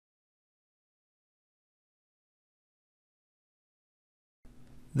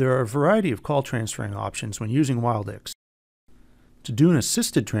There are a variety of call transferring options when using Wildix. To do an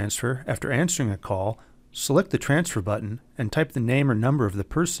assisted transfer after answering a call, select the transfer button and type the name or number of the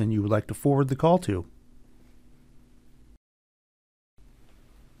person you would like to forward the call to.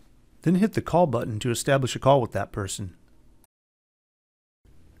 Then hit the call button to establish a call with that person.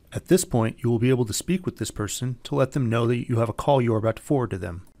 At this point, you will be able to speak with this person to let them know that you have a call you are about to forward to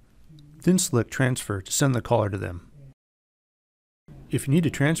them. Then select Transfer to send the caller to them. If you need to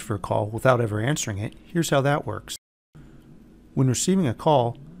transfer a call without ever answering it, here's how that works. When receiving a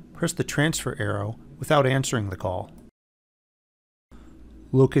call, press the transfer arrow without answering the call.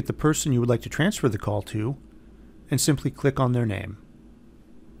 Locate the person you would like to transfer the call to, and simply click on their name.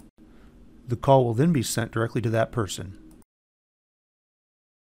 The call will then be sent directly to that person.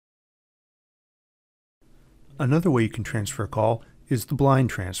 Another way you can transfer a call is the blind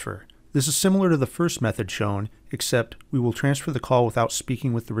transfer. This is similar to the first method shown, except we will transfer the call without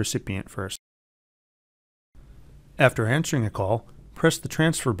speaking with the recipient first. After answering a call, press the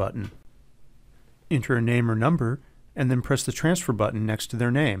transfer button. Enter a name or number, and then press the transfer button next to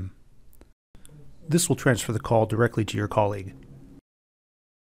their name. This will transfer the call directly to your colleague.